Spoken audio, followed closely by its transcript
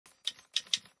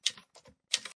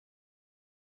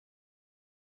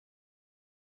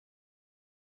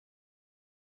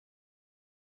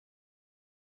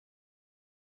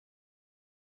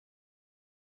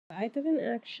I didn't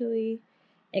actually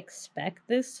expect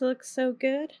this to look so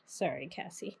good. Sorry,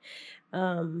 Cassie.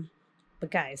 But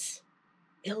guys,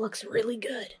 it looks really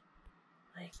good.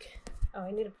 Like, oh,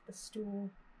 I need to put the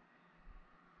stool.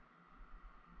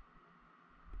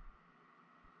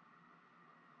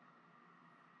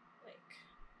 Like,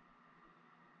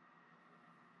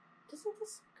 doesn't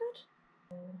this look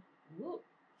good? Ooh,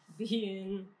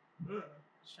 being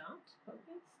shot,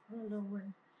 focus. I don't know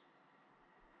where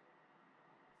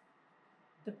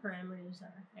the parameters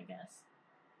are. I guess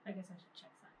I should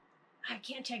check that. I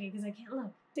can't check it because I can't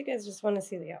look. You guys just want to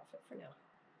see the outfit for now.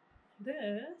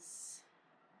 This,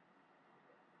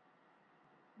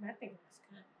 I think looks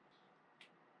good.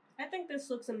 I think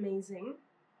this looks amazing.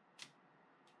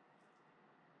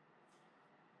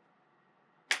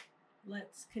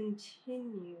 Let's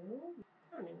continue.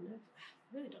 I don't even know.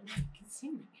 I really don't know if you can see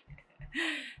me.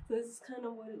 So this is kind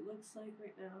of what it looks like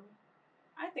right now.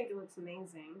 I think it looks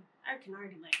amazing. I can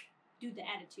already like do the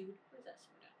attitude. Where's that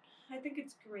sword at? I think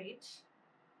it's great.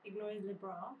 Ignore the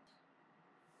bra.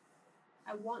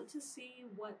 I want to see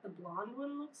what the blonde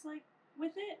one looks like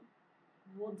with it.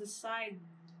 We'll decide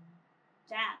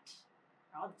that.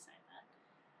 I'll decide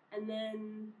that. And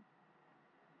then,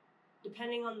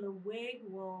 depending on the wig,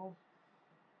 we'll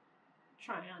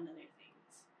try on other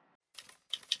things.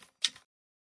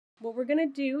 What we're gonna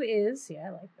do is, yeah,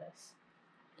 I like this.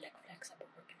 Flex up,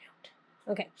 working out.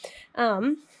 Okay.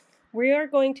 We are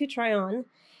going to try on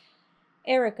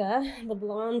Erica, the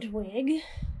blonde wig,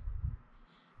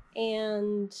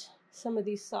 and some of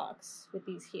these socks with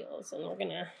these heels, and we're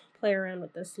gonna play around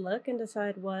with this look and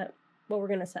decide what we're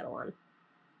gonna settle on.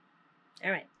 All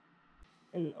right,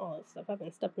 and all that stuff, I've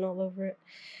been stepping all over it.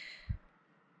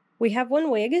 We have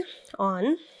one wig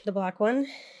on, the black one,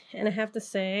 and I have to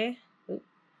say,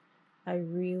 I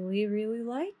really, really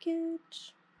like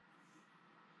it.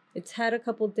 It's had a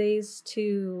couple days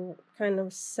to kind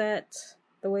of set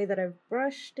the way that I've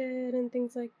brushed it and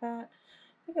things like that.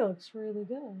 I think it looks really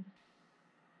good.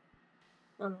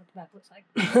 I don't know what the back looks like.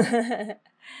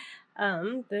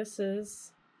 This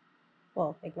is,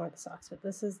 well, ignore the socks, but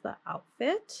this is the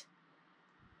outfit.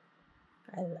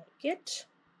 I like it.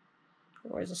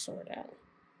 Where's the sword at?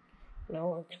 No,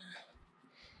 we're gonna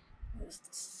use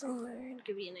the sword,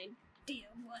 give you an idea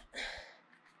of what.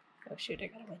 Oh shoot, I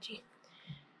got a wedgie.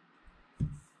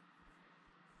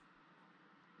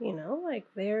 You know, like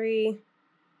very.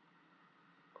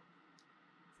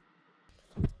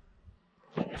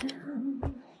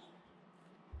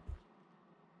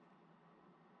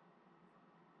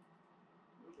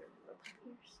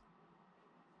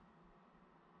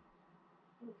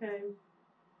 Okay.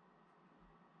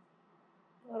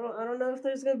 I don't know if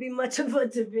there's gonna be much of a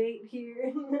debate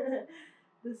here.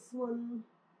 This one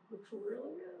looks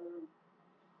really good.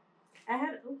 I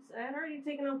had already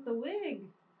taken off the wig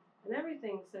and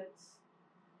everything, so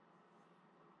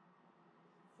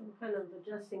I'm kind of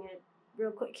adjusting it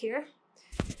real quick here.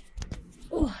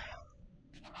 Ooh.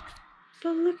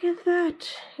 But look at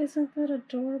that! Isn't that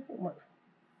adorable? What?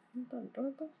 Isn't that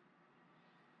adorable?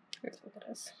 Here's what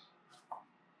it is.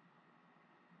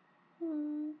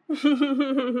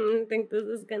 I think this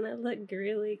is gonna look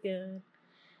really good.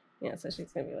 Yeah, so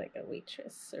she's gonna be like a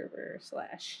waitress, server /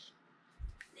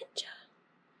 ninja.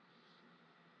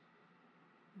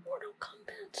 Mortal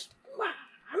Kombat.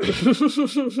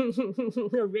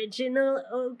 Original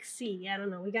Oaksy. I don't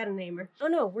know. We gotta name her. Oh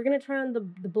no, we're gonna try on the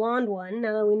blonde one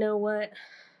now that we know what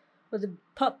the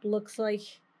pup looks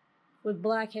like with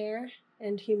black hair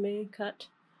and humane cut.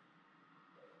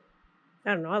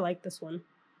 I don't know. I like this one.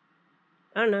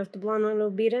 I don't know if the blonde one will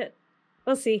beat it.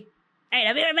 We'll see. Alright,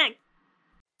 I'll be right back.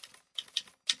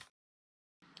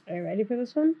 Are you ready for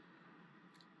this one?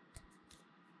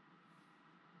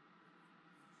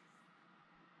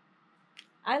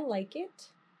 I like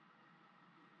it.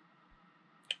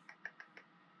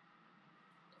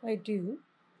 I do.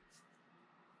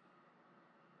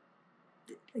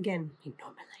 Again,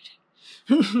 ignore my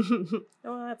lighting.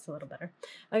 Oh, that's a little better.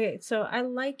 Okay, so I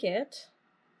like it.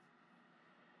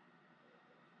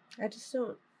 I just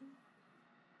don't.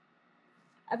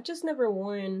 I've just never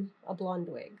worn a blonde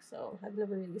wig, so I've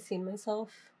never really seen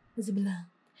myself as a blonde.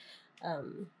 I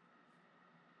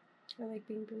like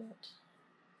being brunette.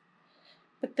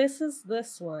 But this is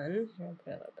this one. Here, I'll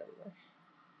put it a little bit more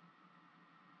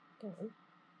down.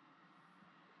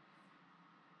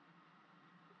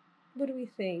 What do we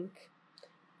think?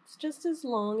 It's just as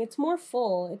long. It's more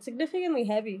full. It's significantly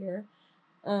heavier.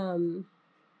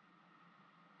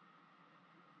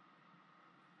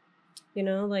 You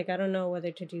know, like, I don't know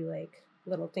whether to do, like,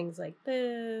 little things like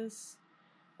this,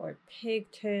 or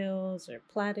pigtails, or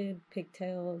plaited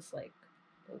pigtails, like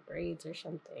like braids or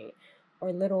something,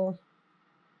 or little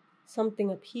something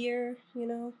up here, you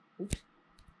know. Oops.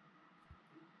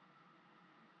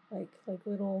 Like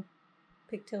little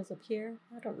pigtails up here.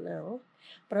 I don't know,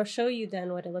 but I'll show you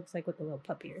then what it looks like with the little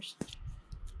pup ears.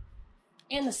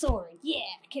 And the sword. Yeah,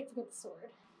 I can't forget the sword.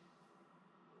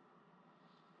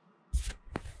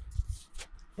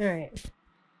 All right.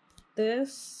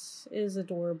 This is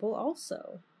adorable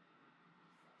also.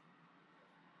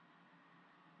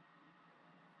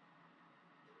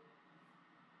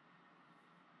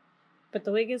 But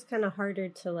the wig is kind of harder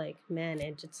to like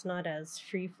manage. It's not as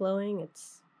free flowing.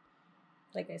 It's,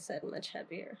 like I said, much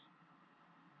heavier.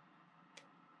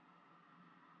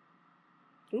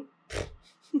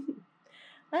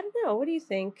 I don't know. What do you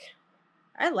think?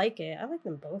 I like it. I like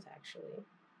them both, actually.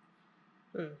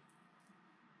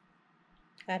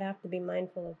 I'd have to be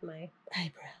mindful of my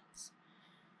eyebrows.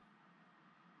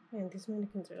 Man, these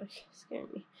mannequins are like scaring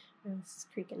me. Oh, this is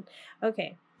creaking.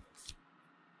 Okay.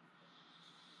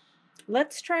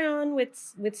 Let's try on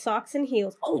with socks and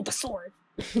heels. Oh, the sword!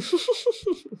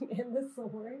 And the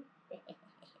sword.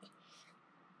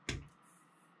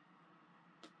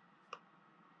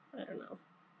 I don't know.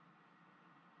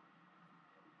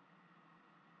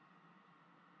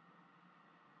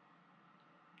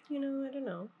 You know, I don't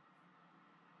know.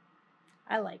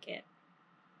 I like it.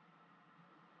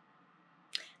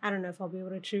 I don't know if I'll be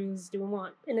able to choose. Do we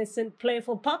want innocent,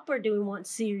 playful pup, or do we want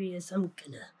serious? You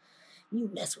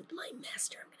mess with my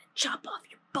master, I'm gonna chop off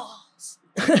your balls.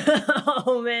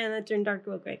 Oh man, that turned dark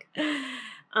real quick.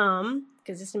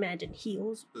 Because just imagine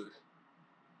heels. This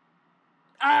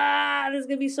is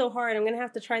gonna be so hard. I'm gonna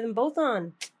have to try them both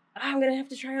on. I'm gonna have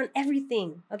to try on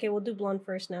everything. Okay, we'll do blonde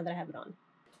first now that I have it on.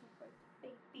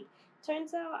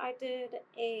 Turns out I did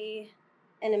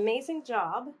an amazing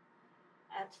job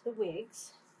at the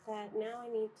wigs that now I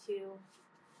need to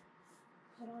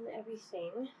put on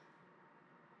everything.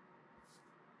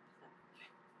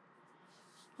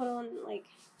 Put on like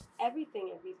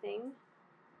everything.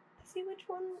 See which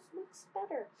one looks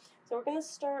better. So we're gonna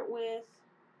start with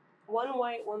one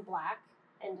white, one black,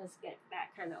 and just get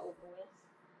that kind of over with.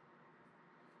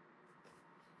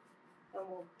 And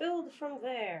we'll build from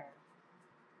there.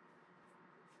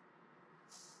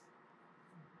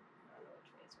 I don't know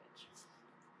which way is which.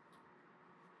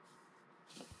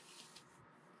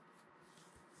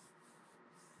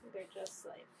 They're just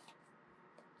like,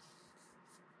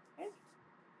 okay,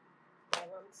 thigh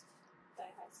ones,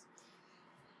 thigh highs.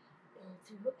 And we'll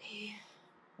do a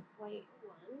white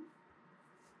one.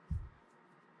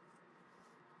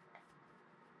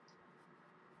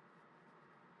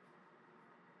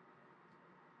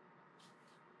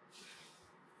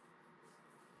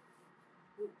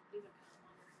 Ooh, these are kind of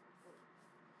longer.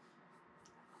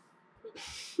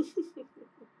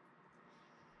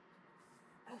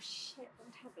 Oh shit,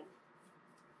 what happened?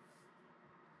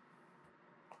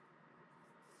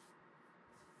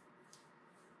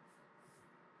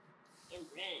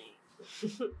 Alright.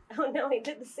 Oh no, I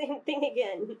did the same thing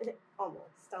again.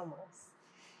 Almost.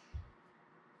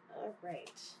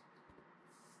 Alright.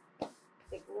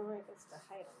 Ignore, I guess, the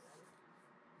height on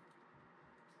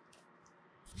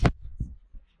them.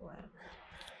 What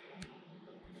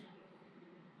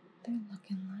they're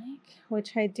looking like.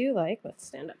 Which I do like. Let's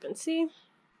stand up and see.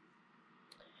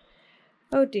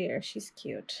 Oh dear, she's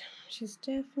cute. She's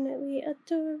definitely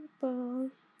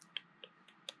adorable.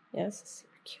 Yeah, this is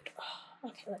super cute. Oh,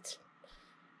 okay, let's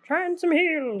try on some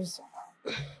heels.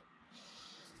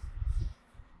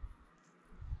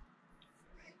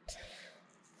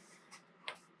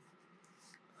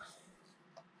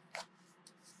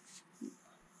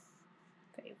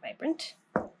 Very vibrant.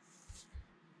 And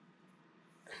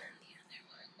then the other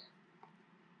one.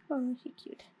 Oh, she's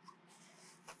cute.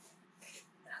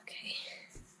 Okay.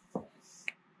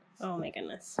 Oh my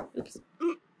goodness. Oops.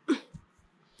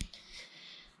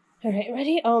 Alright,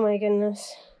 ready? Oh my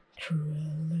goodness.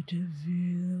 Cruella de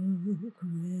Vil,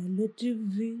 Cruella de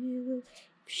Vil.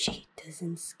 If she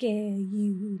doesn't scare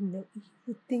you, no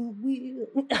evil thing will.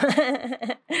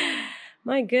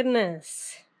 My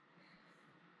goodness.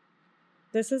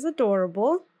 This is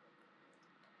adorable.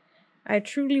 I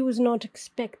truly was not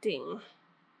expecting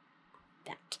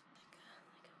that.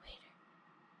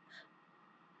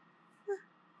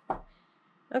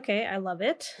 Okay, I love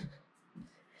it.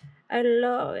 I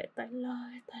love it.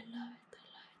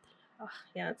 Oh,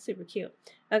 yeah, it's super cute.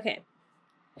 Okay.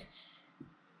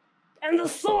 And the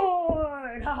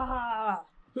sword! Ha ha!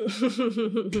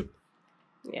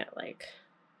 Yeah, like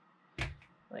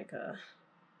a,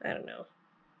 I don't know,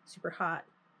 super hot.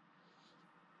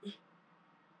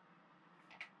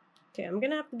 Okay, I'm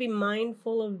gonna have to be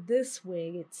mindful of this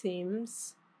wig, it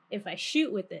seems. if I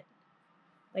shoot with it,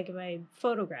 like if I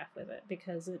photograph with it,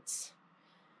 because it's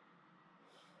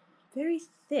very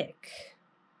thick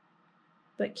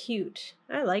but cute.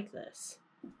 I like this.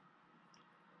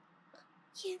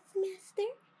 Yes, master.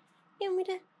 You want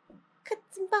me to cut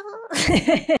some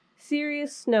balls?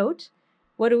 Serious note,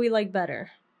 what do we like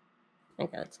better?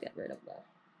 Okay, let's get rid of that.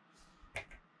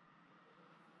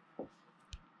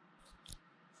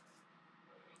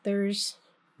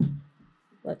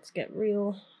 Let's get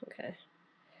real. Okay.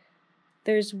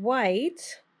 There's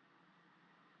white.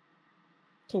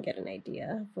 Can get an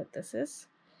idea of what this is.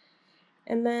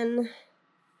 And then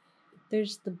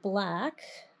there's the black.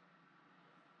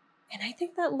 And I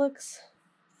think that looks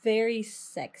very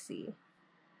sexy,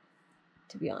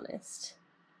 to be honest.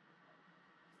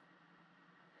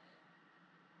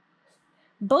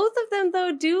 Both of them,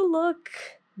 though, do look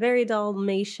very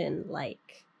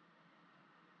Dalmatian-like.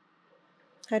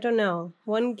 I don't know.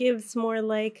 One gives more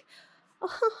like,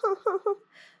 oh,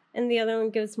 and the other one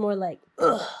gives more like,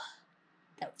 ugh,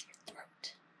 that was your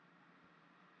throat.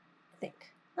 I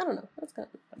think. I don't know. That's kind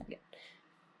of what I get.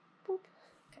 Boop.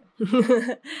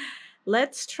 Okay.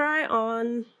 Let's try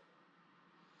on,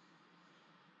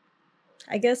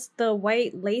 I guess the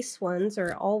white lace ones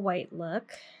are all white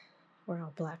look, or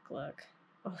all black look.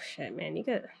 Oh shit, man,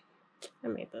 I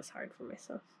made this hard for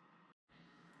myself.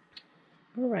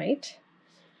 All right.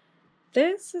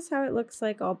 This is how it looks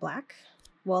like all black.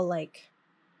 Well, like,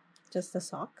 just the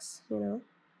socks, you know?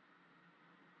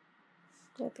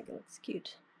 I think it looks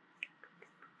cute.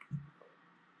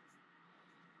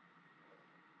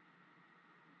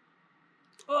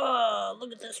 Oh,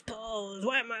 look at this pose.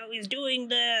 Why am I always doing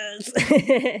this?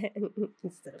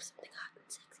 Instead of something hot and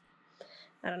sexy.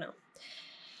 I don't know.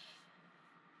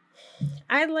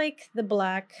 I like the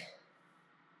black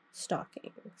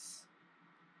stockings.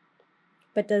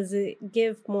 But does it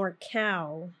give more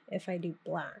cow if I do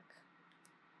black?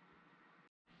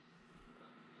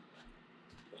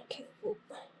 Okay.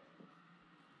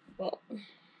 Well.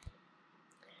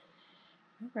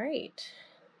 Alright.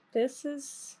 This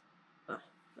is... Oh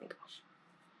my gosh.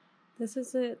 This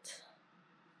is it.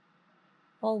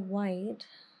 All white.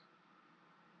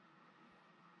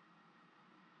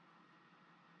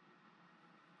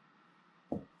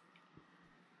 Oh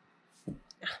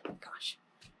my gosh.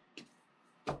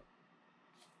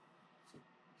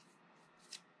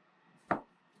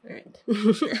 Alright.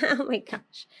 Oh my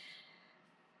gosh.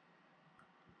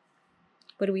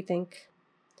 What do we think?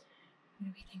 What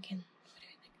are we thinking?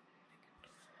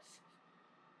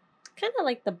 Kind of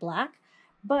like the black,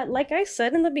 but like I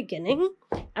said in the beginning,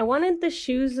 I wanted the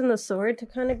shoes and the sword to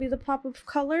kind of be the pop of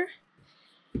color.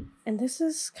 And this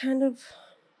is kind of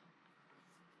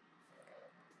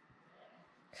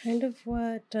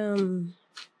what I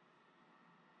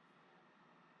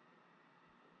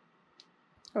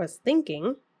was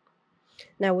thinking.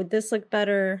 Now, would this look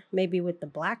better maybe with the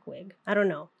black wig? I don't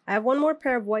know. I have one more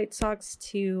pair of white socks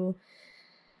to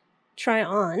try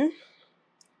on,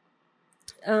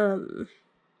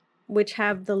 which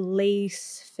have the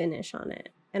lace finish on it.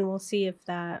 And we'll see if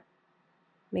that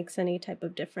makes any type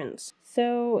of difference.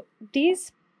 So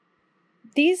these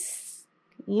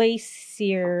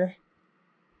lacier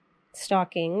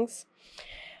stockings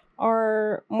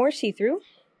are more see-through,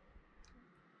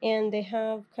 and they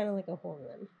have kind of like a hole in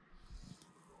them.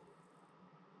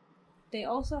 They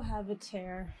also have a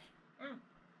tear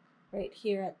right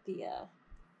here at the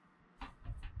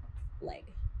leg.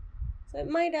 So it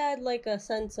might add like a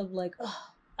sense of like, oh,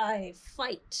 I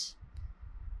fight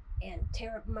and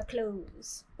tear up my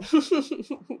clothes.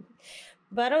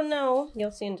 But I don't know,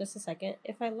 you'll see in just a second,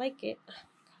 if I like it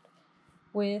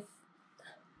with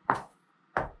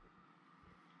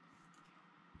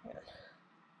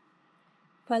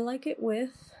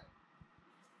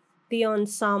the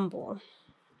ensemble.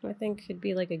 I think it'd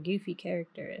be like a goofy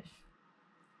character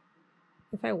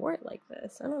if I wore it like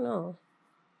this. I don't know.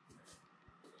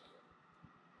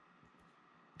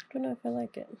 I don't know if I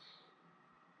like it.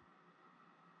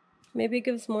 Maybe it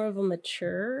gives more of a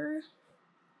mature,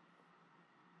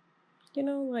 you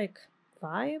know, like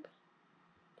vibe.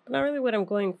 But not really what I'm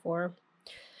going for.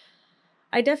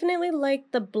 I definitely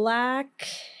like the black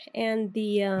and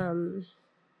the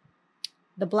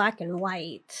black and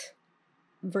white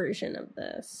version of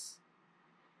this.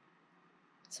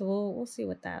 So we'll see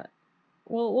what that.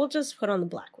 We'll just put on the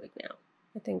black wig now.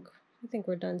 I think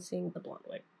we're done seeing the blonde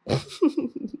wig.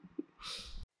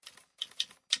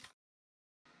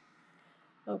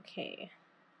 Okay.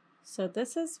 So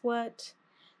this is what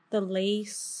the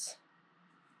lace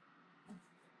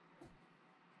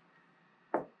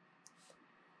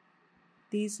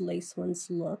these lace ones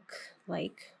look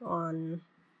like on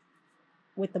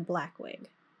with the black wig.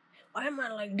 Why am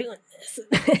I like doing this?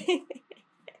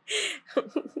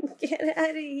 Get out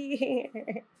of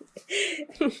here.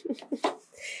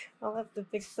 I'll have to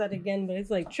fix that again, but it's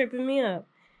like tripping me up.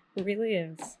 It really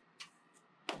is.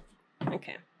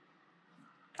 Okay.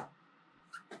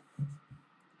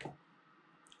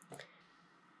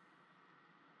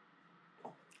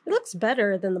 It looks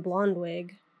better than the blonde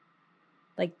wig.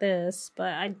 Like this,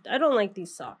 but I don't like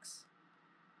these socks.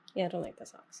 Yeah, I don't like the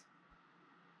socks.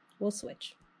 We'll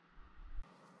switch.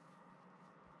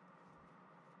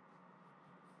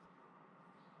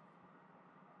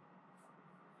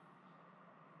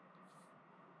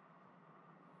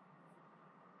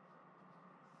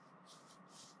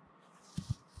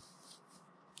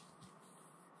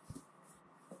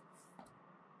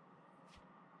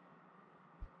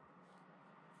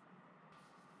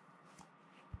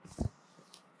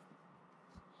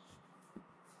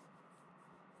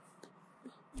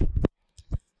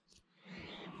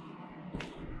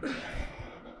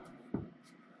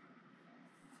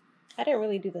 I didn't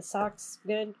really do the socks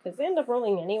good because they end up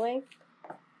rolling anyway.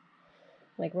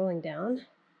 Like rolling down.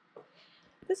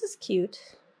 This is cute.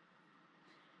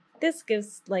 This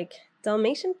gives like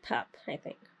Dalmatian pup, I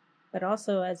think. But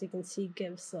also, as you can see,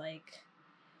 gives like...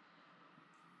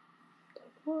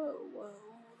 Whoa.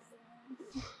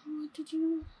 What did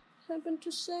you happen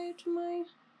to say to my...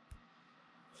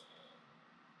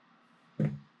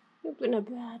 You've been a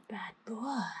bad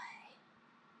boy.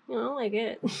 You know, like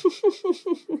it.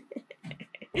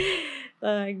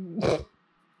 Alright,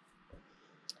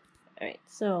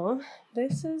 so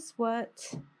this is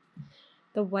what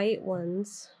the white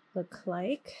ones look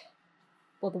like.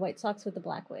 Well, the white socks with the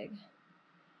black wig.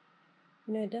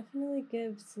 And it definitely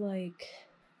gives like...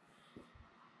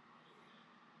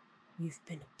 You've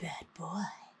been a bad boy.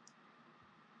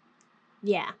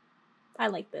 Yeah, I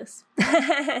like this.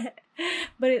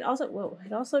 But it also, whoa,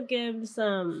 it also gives,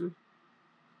 yeah,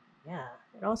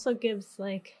 it also gives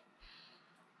like,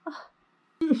 oh.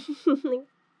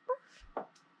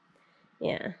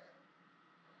 Yeah,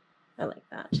 I like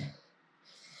that.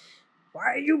 Why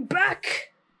are you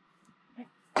back? My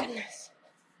goodness.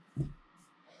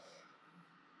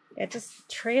 Yeah, just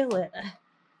trail it.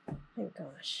 Oh my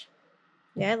gosh.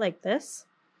 Yeah, I like this.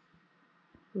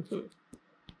 The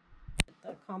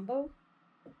combo.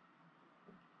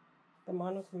 The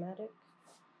monochromatic.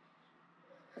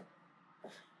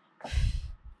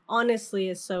 Honestly,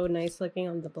 is so nice looking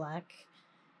on the black.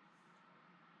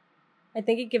 I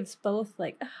think it gives both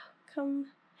like, oh, come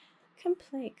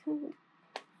play, come,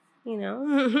 you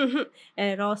know. And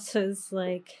it also is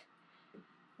like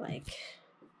I'll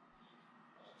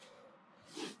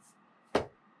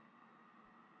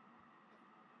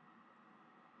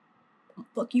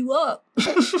fuck you up.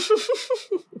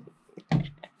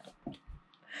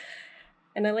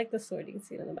 And I like the sword, you can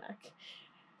see it in the back.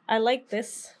 I like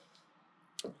this.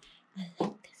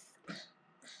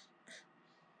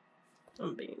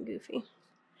 I'm being goofy.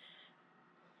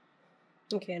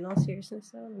 Okay, in all seriousness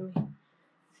though, let me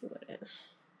see what it...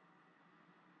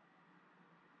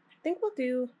 I think we'll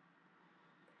do...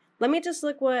 Let me just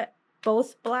look what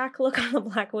both black look on the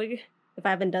black wig, if I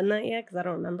haven't done that yet, because I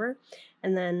don't remember.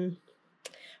 And then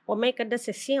we'll make a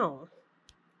decision.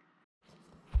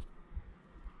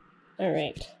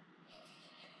 Alright.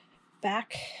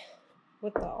 Back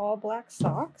with the all black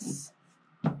socks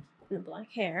and the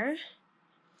black hair.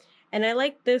 And I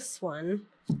like this one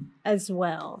as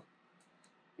well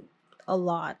a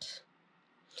lot.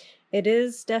 It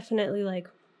is definitely like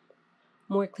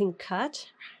more clean cut,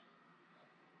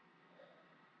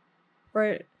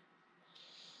 or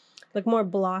like more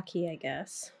blocky, I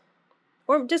guess,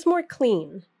 or just more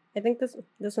clean. I think this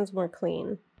one's more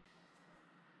clean.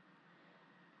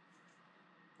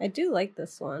 I do like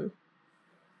this one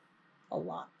a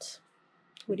lot.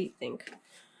 What do you think?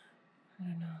 I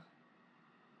don't know.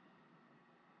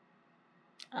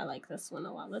 I like this one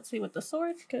a lot. Let's see with the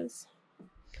sword, because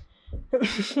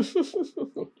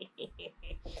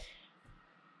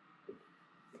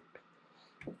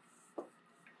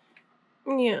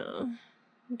yeah,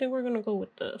 I think we're gonna go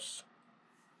with this.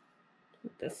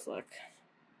 With this look.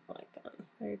 I like that.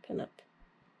 Very pin-up.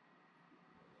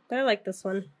 But I like this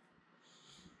one.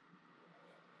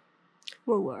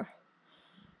 More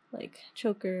like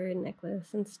choker and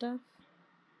necklace and stuff.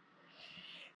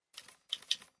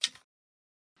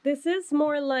 This is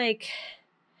more like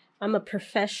I'm a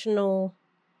professional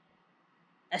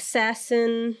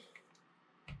assassin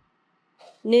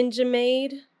ninja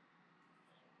maid.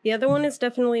 The other one is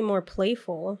definitely more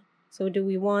playful. So do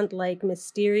we want like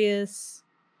mysterious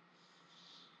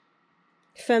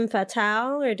femme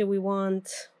fatale, or do we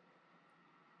want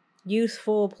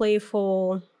youthful,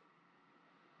 playful,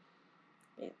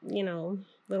 you know,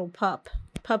 little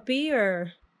puppy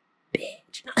or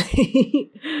bitch.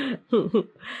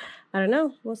 I don't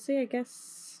know. We'll see, I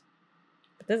guess.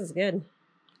 But this is good.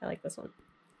 I like this one.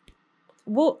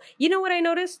 Well, you know what I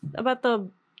noticed about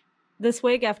this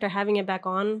wig after having it back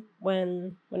on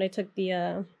when I took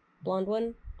the blonde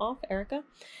one off, Erica,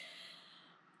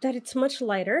 that it's much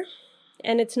lighter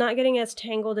and it's not getting as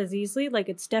tangled as easily. Like,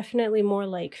 it's definitely more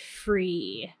like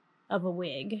free of a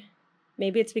wig.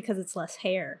 Maybe it's because it's less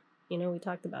hair. You know, we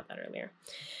talked about that earlier.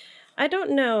 I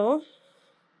don't know.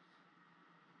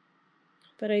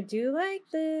 But I do like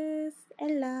this a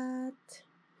lot.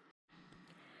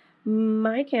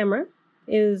 My camera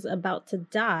is about to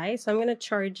die, so I'm going to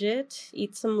charge it,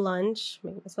 eat some lunch,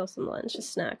 make myself some lunch, a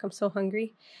snack. I'm so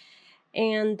hungry.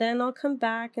 And then I'll come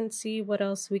back and see what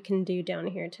else we can do down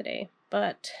here today.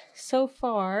 But so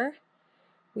far,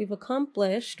 we've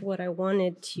accomplished what I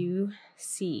wanted to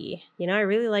see. You know, I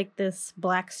really like this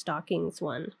black stockings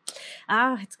one.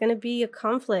 It's going to be a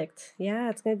conflict. Yeah,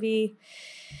 it's going to be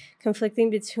conflicting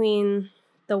between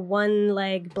the one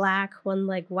leg black, one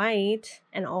leg white,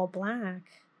 and all black.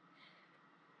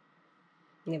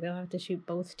 Maybe I'll have to shoot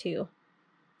both too.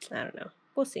 I don't know.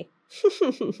 We'll see.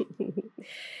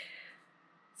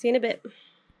 See you in a bit.